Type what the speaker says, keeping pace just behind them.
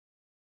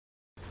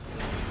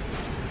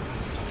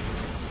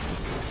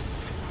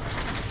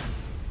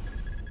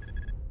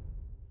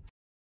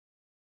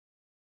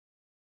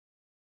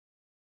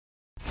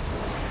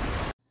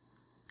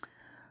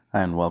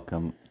Hi and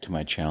welcome to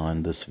my channel.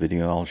 In this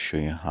video I'll show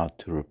you how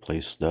to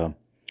replace the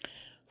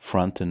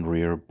front and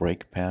rear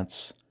brake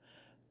pads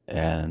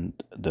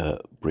and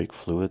the brake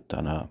fluid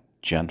on a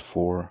Gen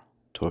 4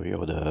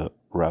 Toyota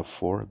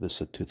RAV4. This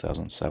is a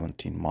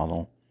 2017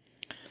 model.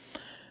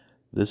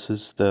 This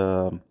is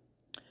the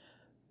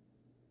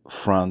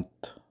front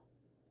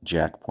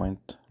jack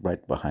point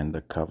right behind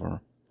the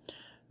cover.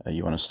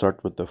 You want to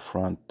start with the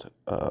front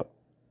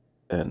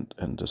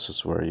and this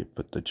is where you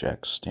put the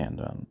jack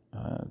stand on.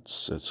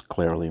 It's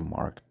clearly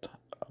marked.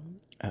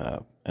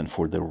 And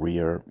for the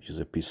rear, use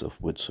a piece of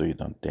wood so you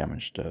don't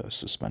damage the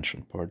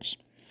suspension parts.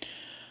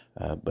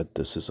 But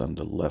this is on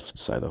the left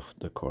side of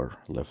the car,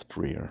 left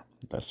rear.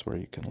 That's where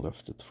you can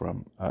lift it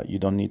from. You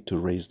don't need to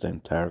raise the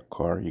entire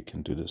car. You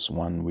can do this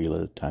one wheel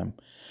at a time.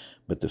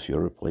 But if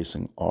you're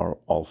replacing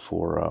all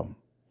four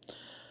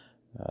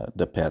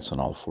the pads on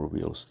all four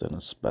wheels, then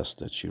it's best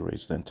that you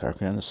raise the entire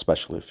car, and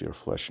especially if you're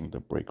flushing the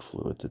brake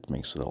fluid, it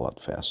makes it a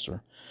lot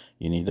faster.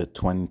 You need a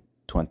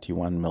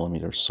 21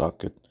 millimeter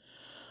socket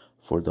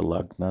for the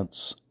lug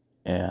nuts,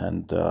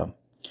 and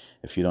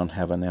if you don't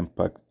have an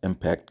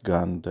impact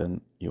gun,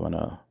 then you want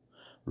to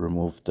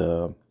remove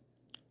the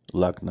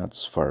lug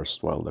nuts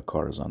first while the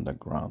car is on the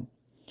ground.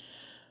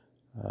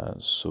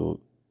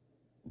 So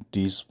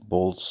these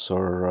bolts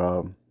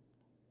are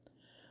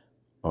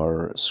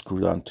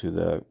screwed onto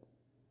the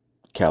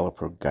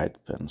caliper guide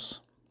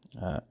pins.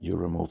 You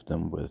remove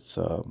them with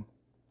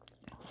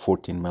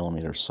 14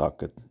 millimeter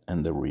socket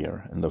in the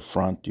rear. In the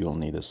front, you'll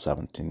need a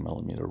 17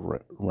 millimeter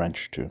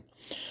wrench too.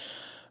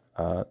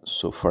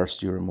 So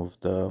first you remove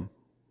the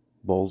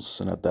bolts,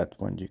 and at that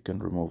point you can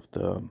remove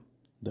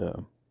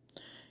the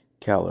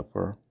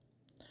caliper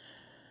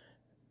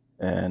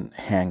and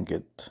hang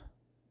it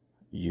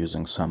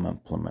using some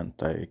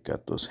implement. I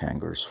got those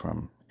hangers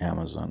from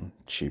Amazon,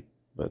 cheap,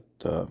 but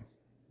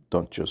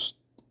don't just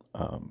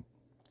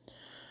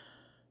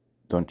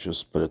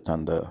put it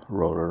on the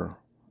rotor.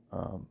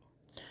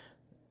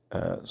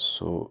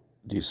 So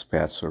these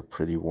pads are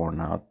pretty worn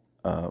out.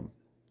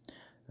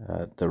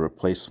 The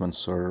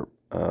replacements are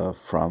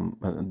from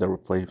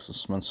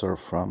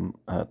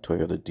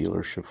Toyota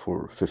dealership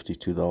for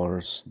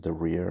 $52 the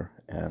rear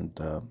and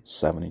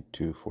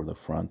 $72 for the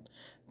front.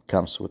 It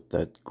comes with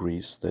that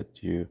grease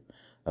that you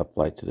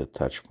apply to the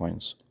touch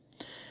points,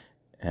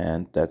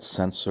 and that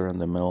sensor in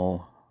the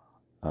middle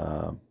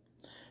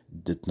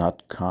did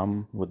not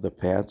come with the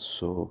pads,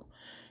 so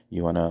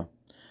you want to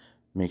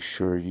make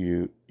sure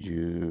you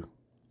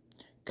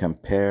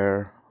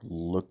compare,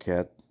 look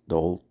at the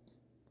old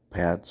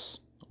pads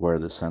where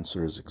the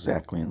sensor is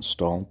exactly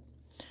installed,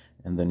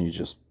 and then you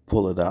just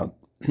pull it out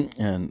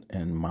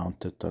and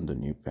mount it on the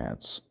new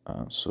pads.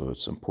 So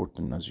it's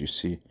important, as you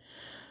see,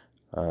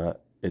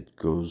 it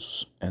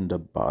goes in the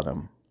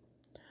bottom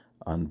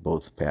on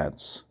both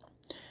pads,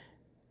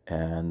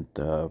 and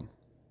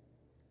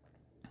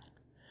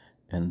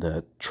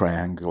the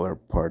triangular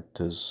part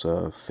is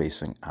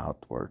facing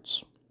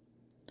outwards.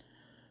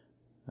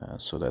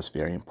 So that's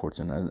very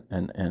important,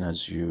 and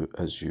as you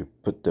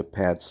put the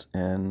pads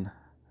in,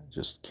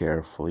 just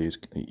carefully,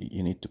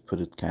 you need to put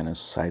it kind of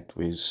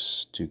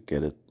sideways to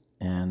get it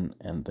in,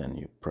 and then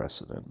you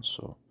press it in.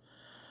 So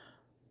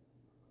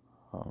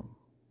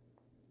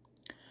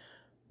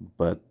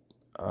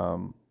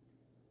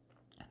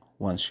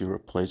once you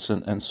replace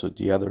it, and so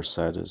the other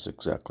side is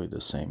exactly the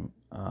same,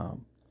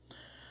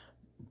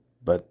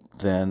 but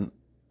then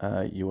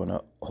you want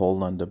to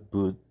hold on the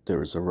boot.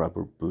 There is a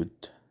rubber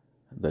boot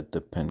that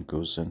the pin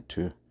goes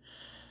into,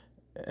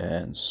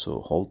 and so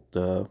hold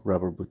the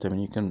rubber boot. I mean,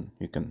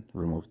 you can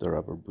remove the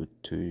rubber boot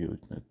too. You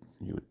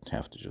would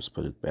have to just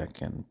put it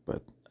back in,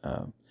 but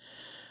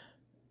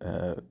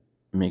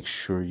make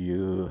sure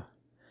you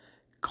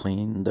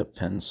clean the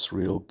pins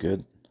real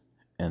good,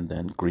 and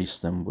then grease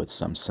them with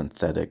some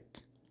synthetic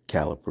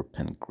caliper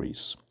pin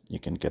grease. You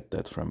can get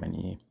that from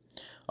any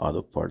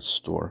auto parts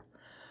store.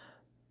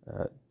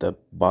 The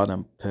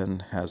bottom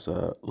pin has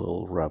a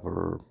little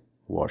rubber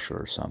washer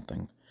or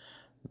something.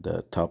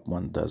 The top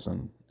one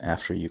doesn't.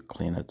 After you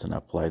clean it and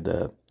apply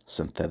the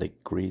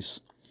synthetic grease,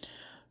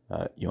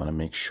 you want to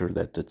make sure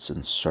that it's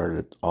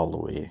inserted all the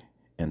way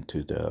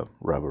into the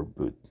rubber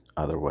boot.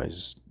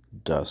 Otherwise,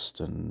 dust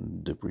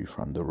and debris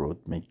from the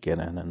road may get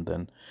in,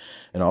 and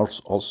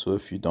also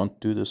if you don't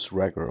do this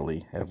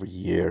regularly, every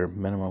year,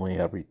 minimally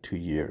every 2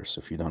 years,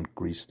 if you don't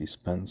grease these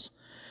pins,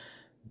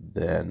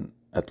 then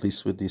at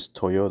least with these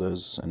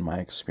Toyotas, in my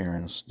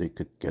experience, they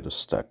could get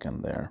stuck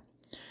in there,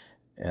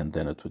 and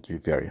then it would be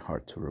very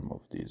hard to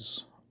remove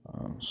these.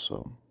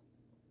 So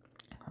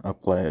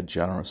apply a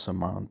generous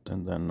amount,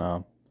 and then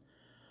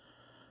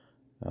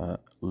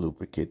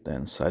lubricate the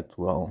inside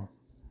well.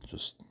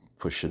 Just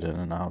push it in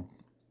and out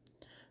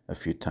a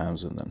few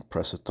times, and then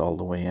press it all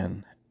the way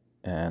in,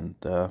 and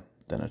then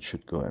it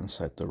should go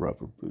inside the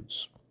rubber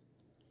boots.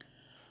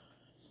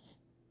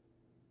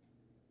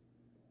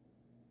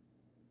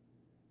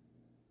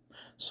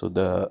 So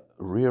the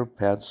rear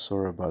pads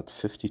are about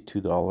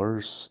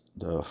 $52,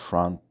 the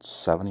front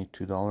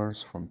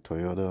 $72 from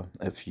Toyota.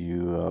 If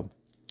you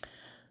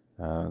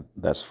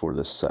That's for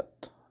the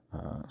set.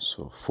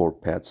 So 4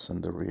 pads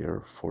in the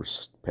rear, 4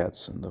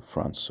 pads in the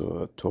front,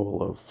 so a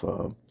total of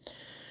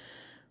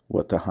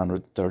what,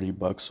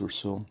 $130 or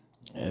so.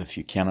 If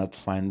you cannot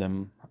find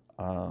them,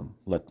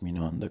 let me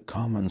know in the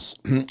comments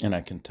and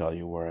I can tell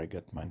you where I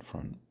get mine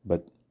from.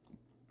 But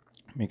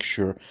make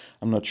sure,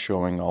 I'm not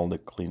showing all the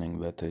cleaning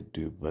that I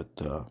do,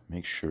 but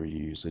make sure you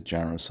use a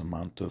generous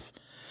amount of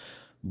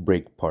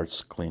brake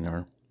parts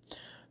cleaner.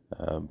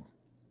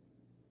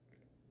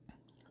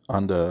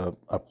 On the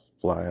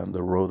apply on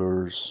the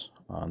rotors,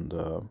 on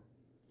the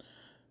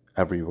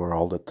everywhere,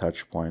 all the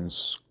touch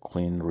points,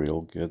 clean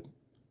real good.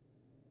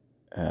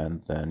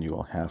 And then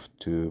you'll have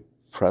to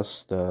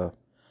press the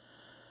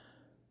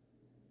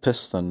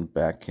piston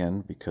back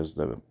in because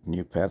the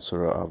new pads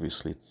are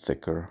obviously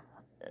thicker,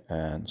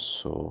 and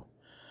so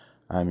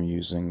I'm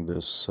using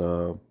this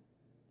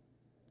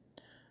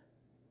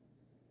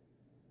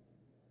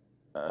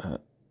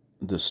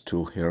this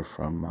tool here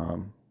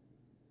from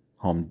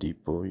Home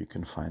Depot. You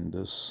can find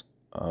this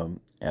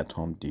at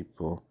Home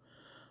Depot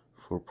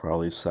for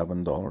probably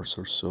 $7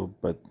 or so,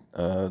 but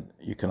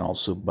you can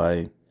also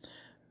buy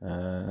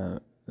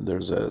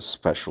there's a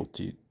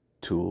specialty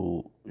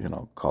tool, you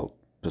know, called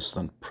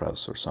piston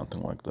press or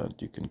something like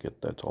that. You can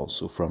get that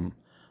also from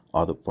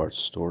other parts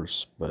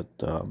stores. But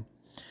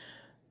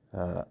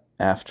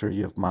after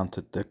you've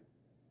mounted the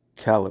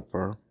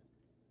caliper,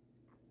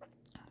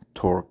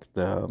 torque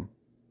the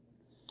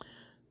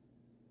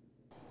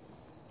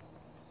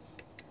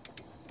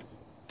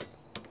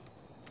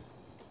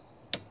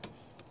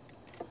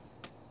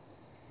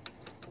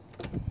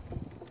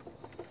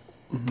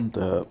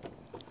the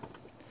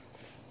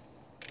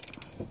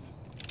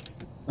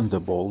the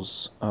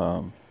bolts,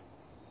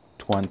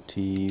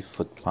 20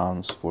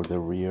 foot-pounds for the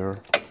rear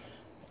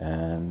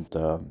and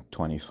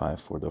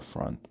 25 for the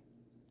front.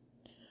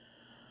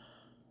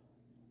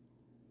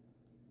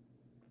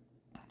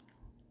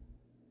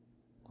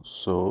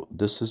 So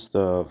this is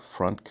the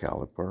front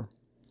caliper,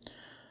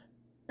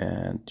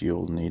 and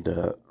you'll need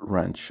a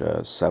wrench,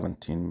 a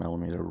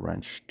 17mm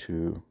wrench,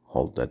 to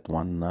hold that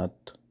one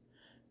nut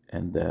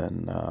and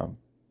then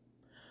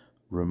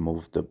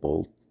remove the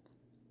bolt.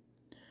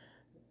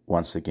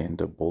 Once again,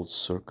 the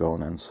bolts are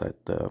going inside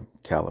the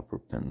caliper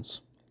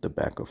pins, the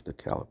back of the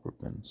caliper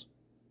pins.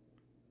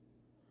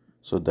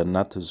 So the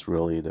nut is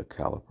really the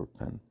caliper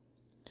pin.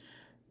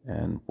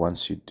 And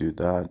once you do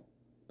that,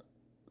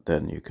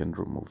 then you can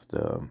remove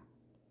the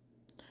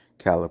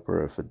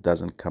caliper. If it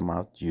doesn't come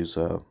out, use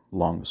a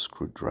long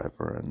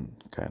screwdriver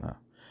and kind of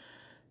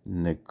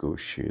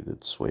negotiate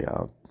its way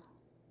out.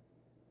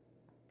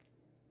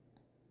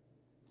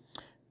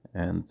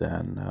 And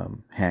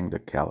then hang the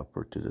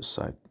caliper to the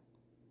side.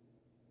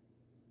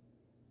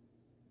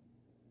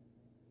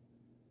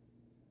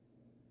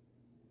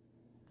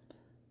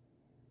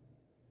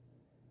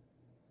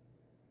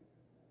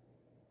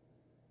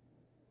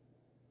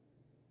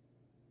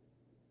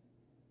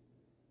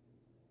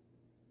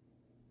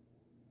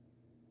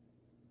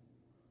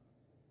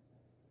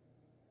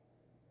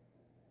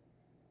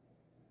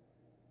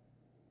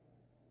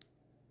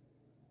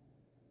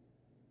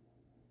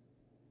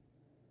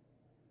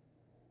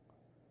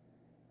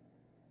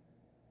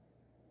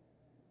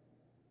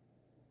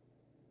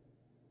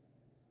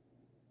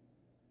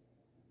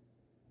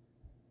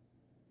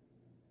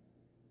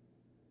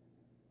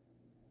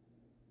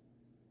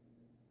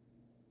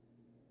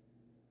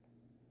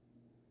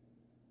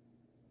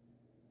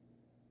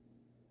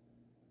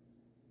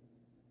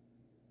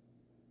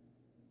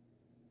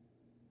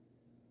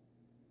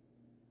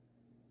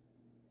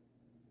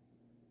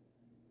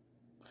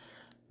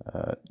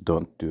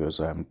 Don't do as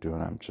I'm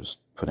doing. I'm just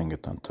putting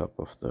it on top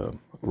of the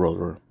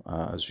rotor.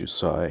 As you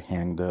saw, I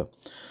hang the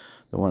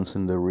ones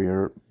in the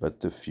rear,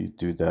 but if you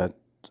do that,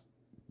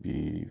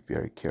 be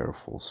very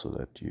careful so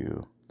that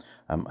you...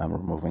 I'm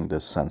removing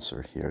the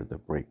sensor here, the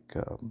brake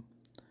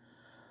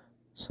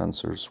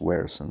sensors,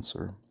 wear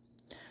sensor.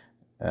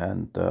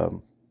 And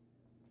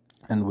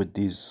with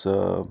these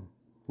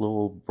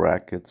little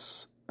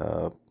brackets,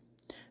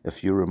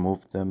 if you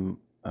remove them,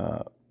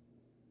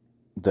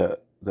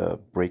 the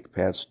brake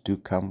pads do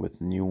come with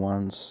new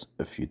ones.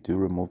 If you do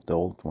remove the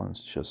old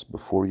ones, just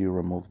before you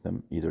remove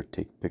them, either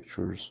take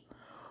pictures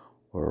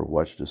or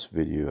watch this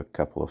video a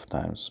couple of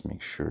times.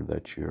 Make sure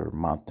that you're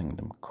mounting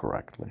them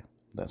correctly.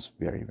 That's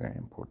very, very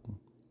important.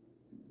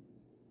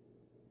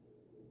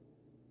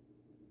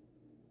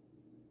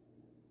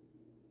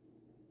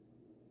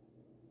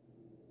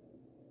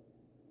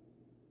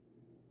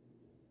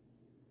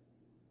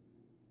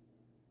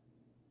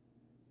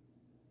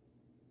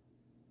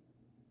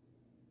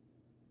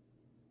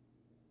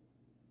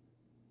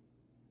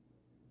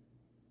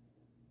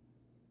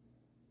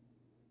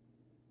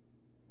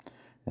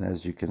 And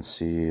as you can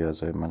see,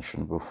 as I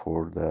mentioned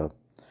before,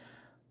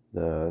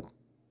 the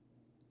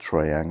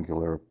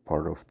triangular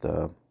part of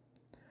the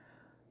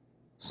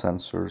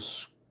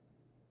sensors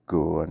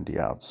go on the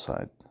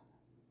outside,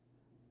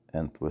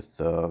 and with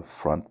the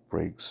front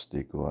brakes,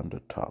 they go on the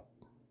top.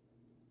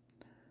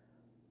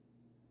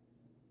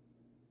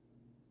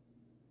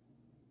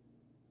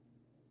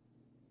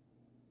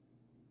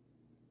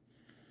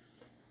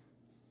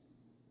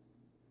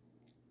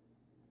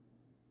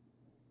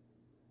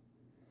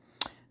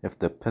 If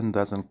the pin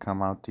doesn't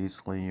come out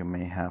easily, you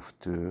may have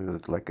to,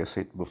 like I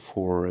said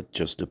before, it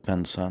just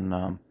depends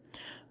on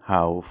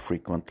how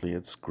frequently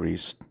it's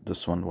greased.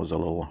 This one was a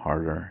little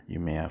harder. You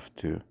may have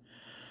to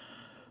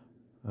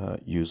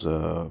use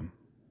a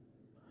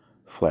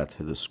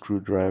flat-headed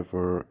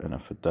screwdriver, and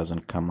if it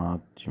doesn't come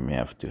out, you may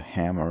have to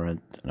hammer it,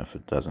 and if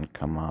it doesn't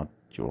come out,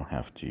 you'll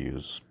have to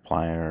use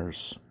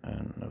pliers,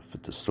 and if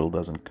it still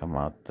doesn't come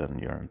out, then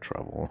you're in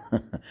trouble.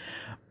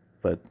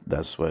 But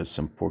that's why it's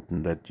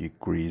important that you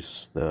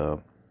grease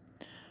the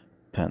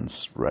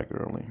pins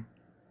regularly.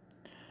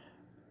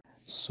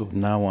 So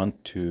now on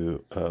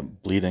to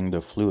bleeding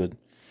the fluid.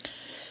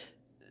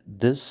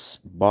 This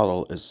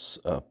bottle is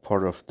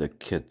part of the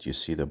kit. You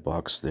see the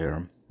box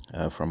there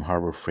from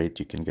Harbor Freight.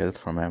 You can get it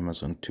from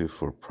Amazon too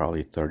for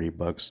probably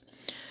 $30.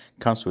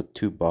 Comes with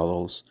 2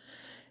 bottles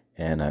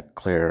and a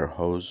clear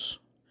hose.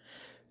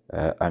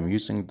 I'm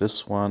using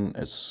this one.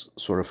 It's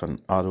sort of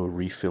an auto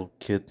refill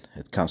kit.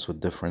 It comes with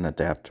different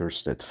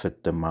adapters that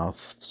fit the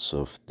mouths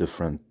of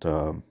different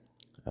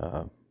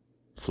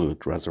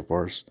fluid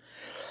reservoirs.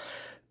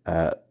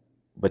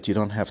 But you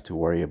don't have to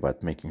worry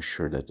about making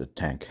sure that the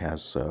tank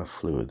has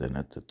fluid in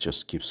it. It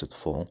just keeps it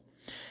full.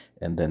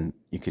 And then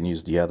you can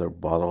use the other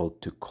bottle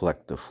to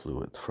collect the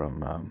fluid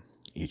from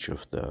each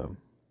of the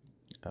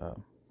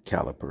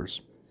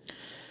calipers.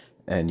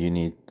 And you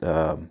need,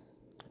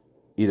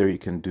 either you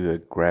can do a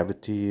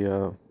gravity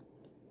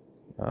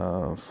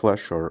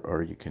flush,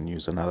 or you can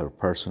use another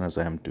person as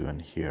I'm doing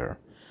here.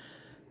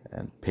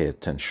 And pay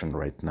attention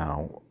right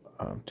now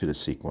to the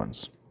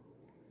sequence.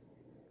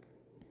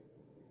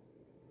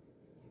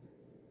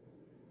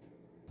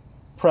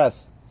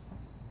 Press.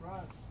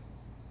 Press.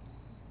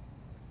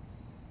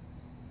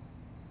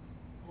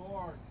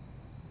 Forward.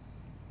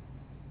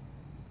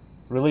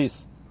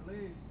 Release.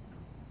 Release.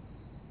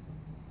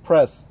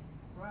 Press.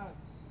 Press.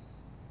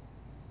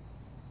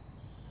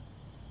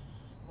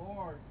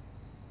 Forward.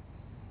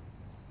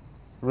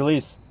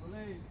 Release.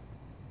 Release.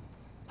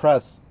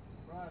 Press.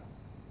 Press.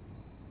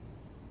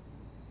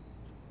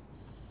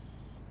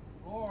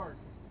 Forward.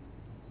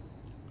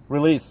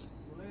 Release.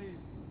 Release.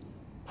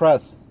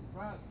 Press.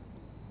 Press.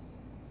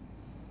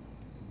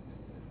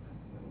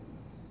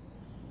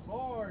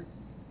 Forward.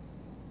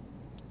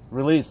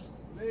 Release.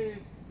 Release.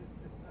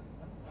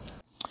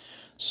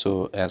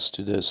 So as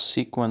to the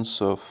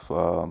sequence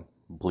of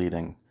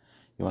bleeding,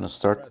 you want to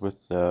start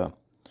with the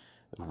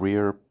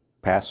rear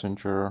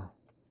passenger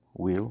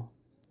wheel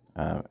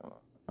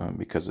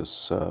because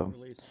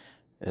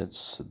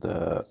it's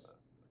the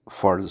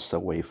farthest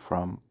away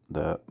from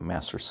the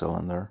master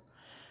cylinder,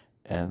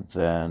 and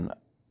then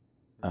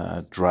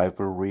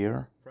driver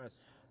rear.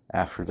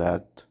 After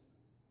that,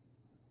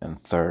 and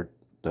third,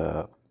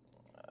 the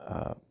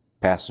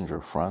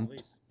passenger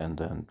front, and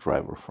then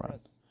driver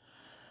front.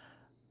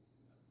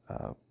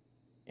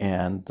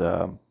 And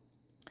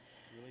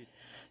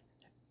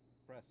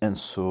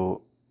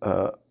so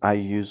I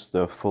use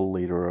the full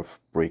liter of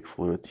brake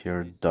fluid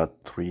here,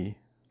 .3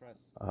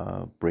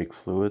 brake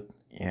fluid,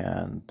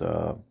 and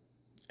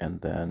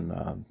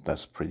then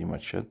that's pretty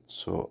much it.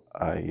 So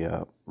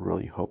I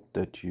really hope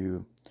that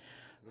you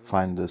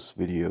find this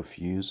video of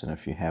use, and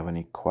if you have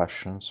any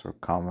questions or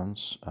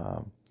comments,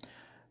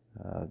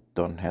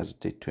 don't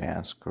hesitate to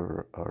ask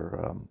or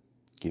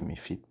give me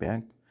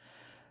feedback,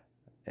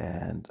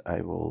 and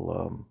I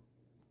will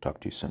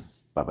talk to you soon.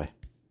 Bye-bye.